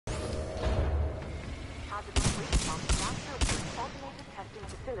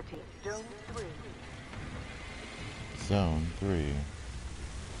facility, Zone 3. Zone 3.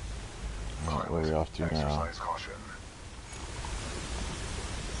 Alright, where are we off to now? Exercise caution.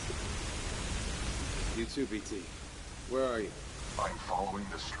 You too, BT. Where are you? I'm following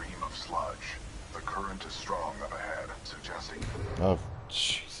the stream of sludge. The current is strong up ahead, suggesting... Oh,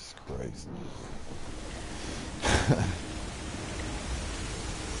 Jesus Christ.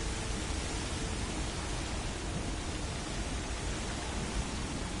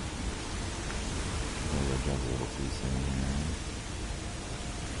 Maybe I jumped a little too soon here.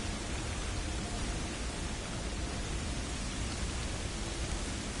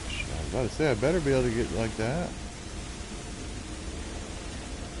 I was about to say, I better be able to get like that.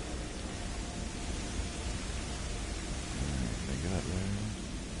 Get up there.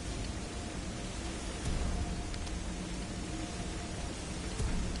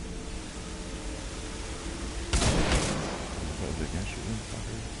 What is it against you,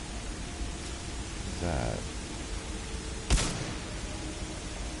 fuckers? What's that?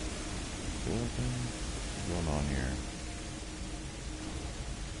 Skeleton? What's going on here?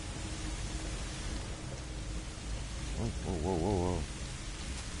 Whoa, whoa, whoa, whoa.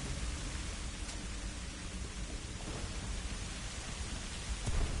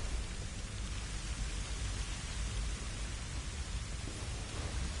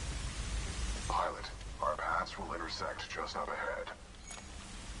 Pilot, our paths will intersect just up ahead.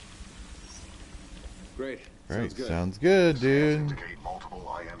 Great. Great, sounds good, dude. Indicate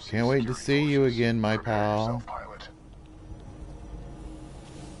multiple IMC Can't wait to see you forces. again, my Prepare pal. yourself, pilot.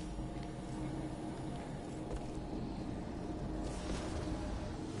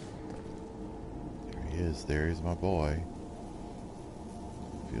 There is my boy.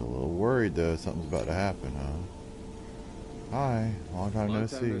 Feel a little worried though, something's about to happen, huh? Hi, long time no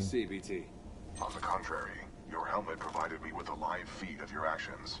see. BT. On the contrary, your helmet provided me with a live feed of your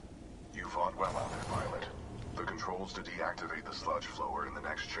actions. You fought well out there, pilot. The controls to deactivate the sludge flow are in the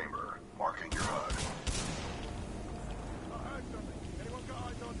next chamber, marking your HUD. I heard something. Anyone got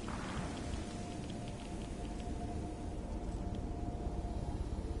eyes on?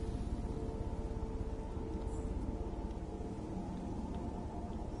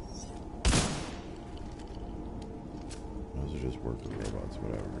 Those are just worker robots,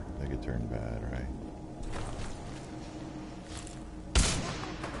 whatever. They get turned bad, right?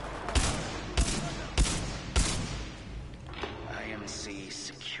 IMC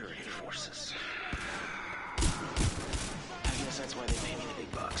security forces. I guess that's why they pay me the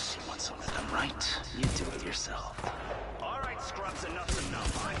big bucks. You want something done right? You do it yourself. All right, scrubs, enough's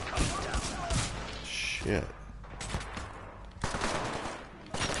enough. I'm coming down. Shit.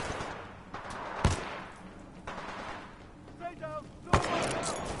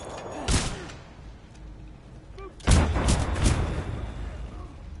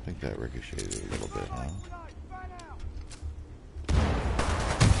 I think that ricocheted a little bit, huh?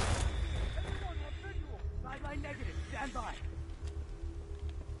 Stand by.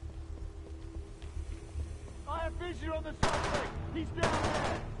 I have vision on the suspect. He's down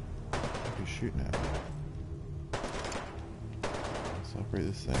there. Who's shooting at me? Let's operate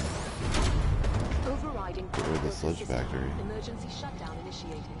this thing. Overriding Get rid of the sludge factory. Emergency shutdown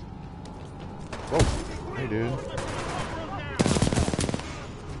initiated. Whoa! Hey, dude.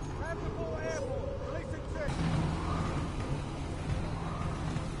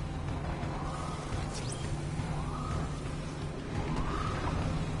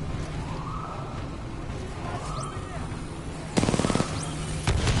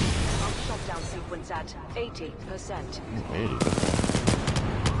 Shutdown sequence at 80%. 80%.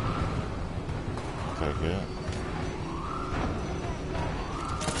 Take it.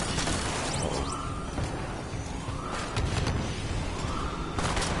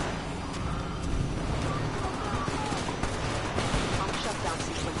 Shutdown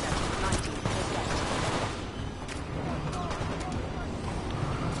sequence at 90%.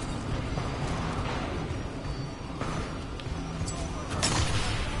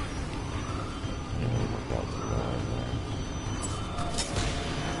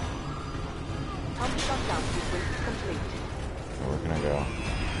 Shutdown sequence complete. Where can I go?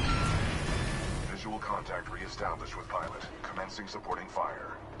 Visual contact re-established with pilot. Commencing supporting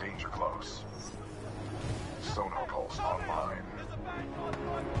fire. Danger close. Sonar pulse online.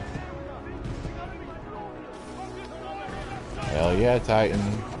 Hell yeah, Titan.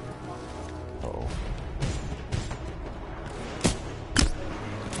 Uh-oh.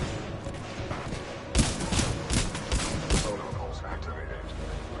 Sonar pulse activated.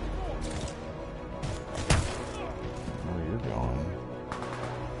 Where you're going?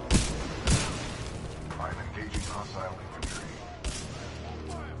 I'm engaging hostile infantry.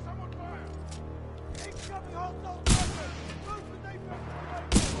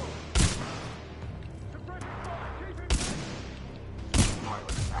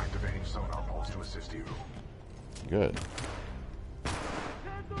 sonar poles to assist you. Good.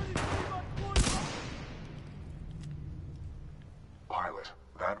 Pilot,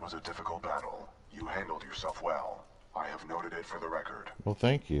 that was a difficult battle. You handled yourself well. I have noted it for the record. Well,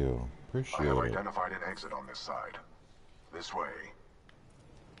 thank you. I Appreciate have it. identified an exit on this side. This way.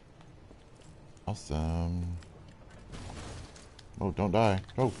 Awesome. Oh, don't die.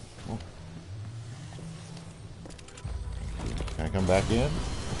 Oh. Oh. Can I come back in?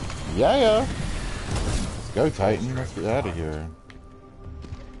 Yeah. Let's go, Titan. Let's get out of here.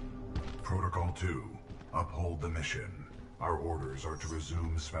 Protocol 2. Uphold the mission. Our orders are to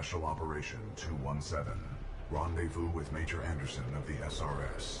resume Special Operation 217. Rendezvous with Major Anderson of the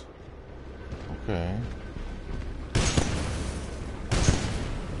SRS. Okay.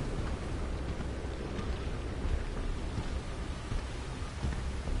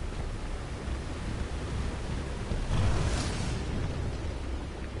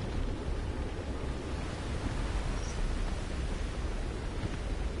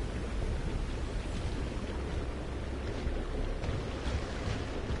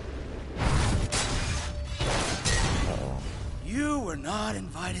 You were not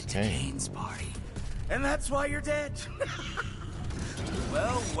invited to Kane. Kane's party, and that's why you're dead.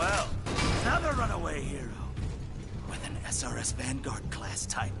 Well, another runaway hero with an SRS Vanguard class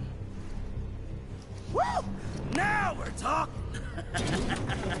Titan. Woo! Now we're talking.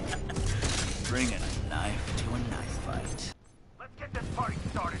 Bringing a knife to a knife fight. Let's get this party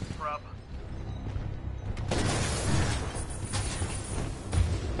started, scrub.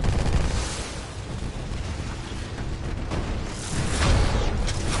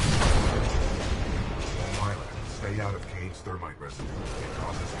 Pilot, stay out of Kane's thermite residue. It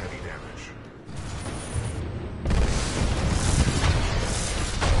causes heavy damage.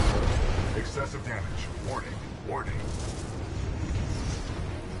 Excessive damage. Warning. Warning.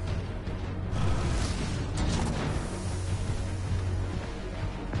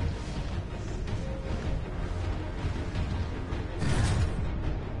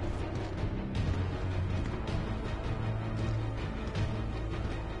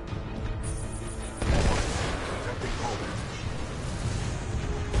 Detecting hull damage.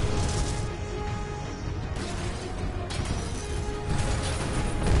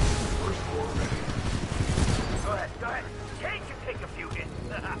 First floor ready. Go ahead. Kane can take a few hits.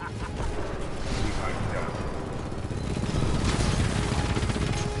 We tighten down.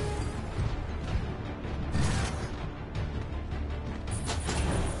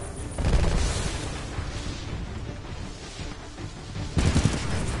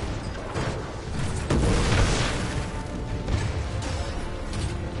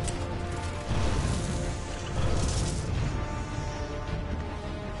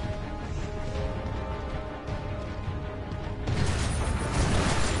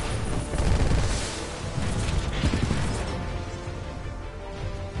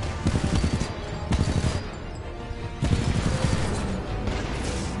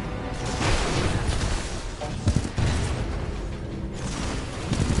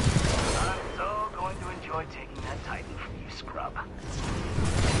 I'm so going to enjoy taking that Titan from you, scrub.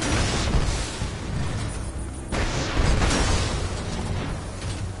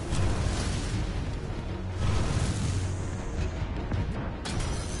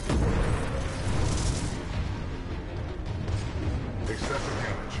 Excessive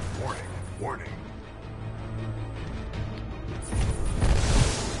damage. Warning. Warning. Warning.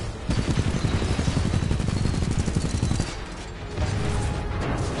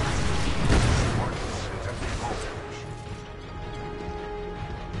 Detecting hull damage.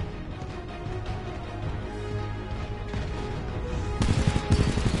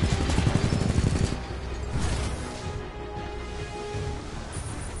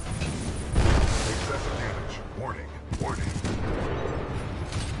 Excessive damage. Warning. Warning.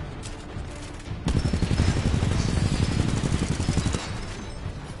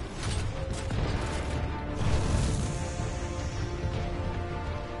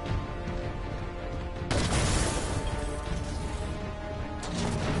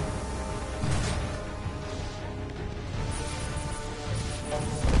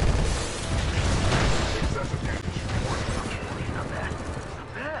 Excessive damage. Warning. Not bad. Not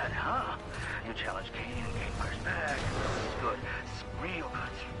bad, huh? You challenge Kane and Kane fires back. It's good. It's real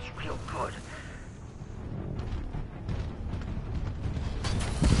good. It's real good.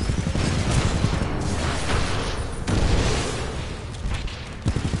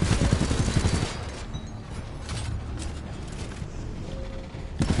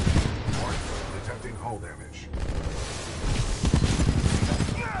 Warning. Detecting hull damage.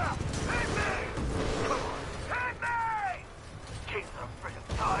 Hit me! Kane's a friggin'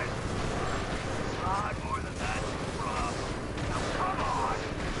 time.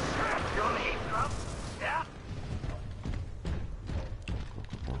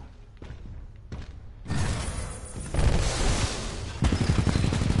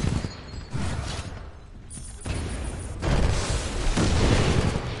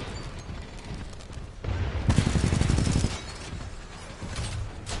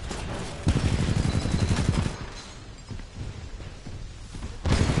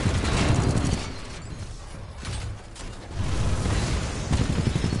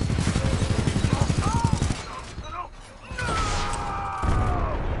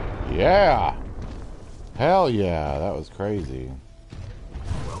 Yeah! Hell yeah, that was crazy.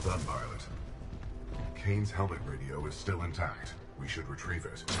 Well done, pilot. Kane's helmet radio is still intact. We should retrieve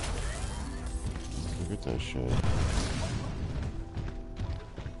it. Look at that shit.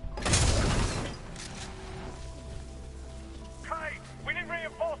 Kane, we need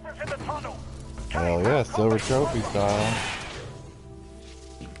reinforcements in the tunnel. Hell yeah, silver trophy style.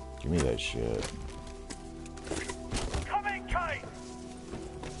 Give me that shit. Come in, Kane.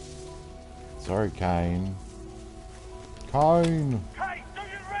 Sorry, Kane. Kane! Kane, do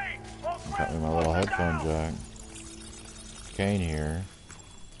you read? Got me my little headphone jack. Kane here.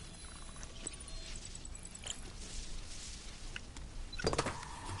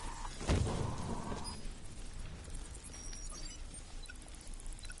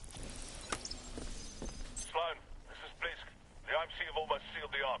 Sloan, this is Blisk. The IMC have almost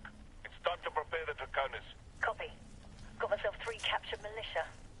sealed the Ark. It's time to prepare the Draconis. Copy. Got myself 3 captured militia.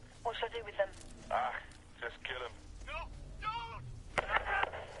 What should I do with them? Just kill him. No, don't!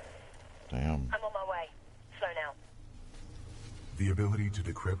 Damn. I'm on my way. Slow now. The ability to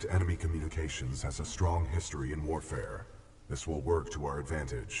decrypt enemy communications has a strong history in warfare. This will work to our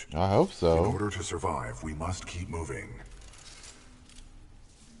advantage. I hope In so. order to survive, we must keep moving.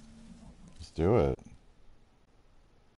 Let's do it.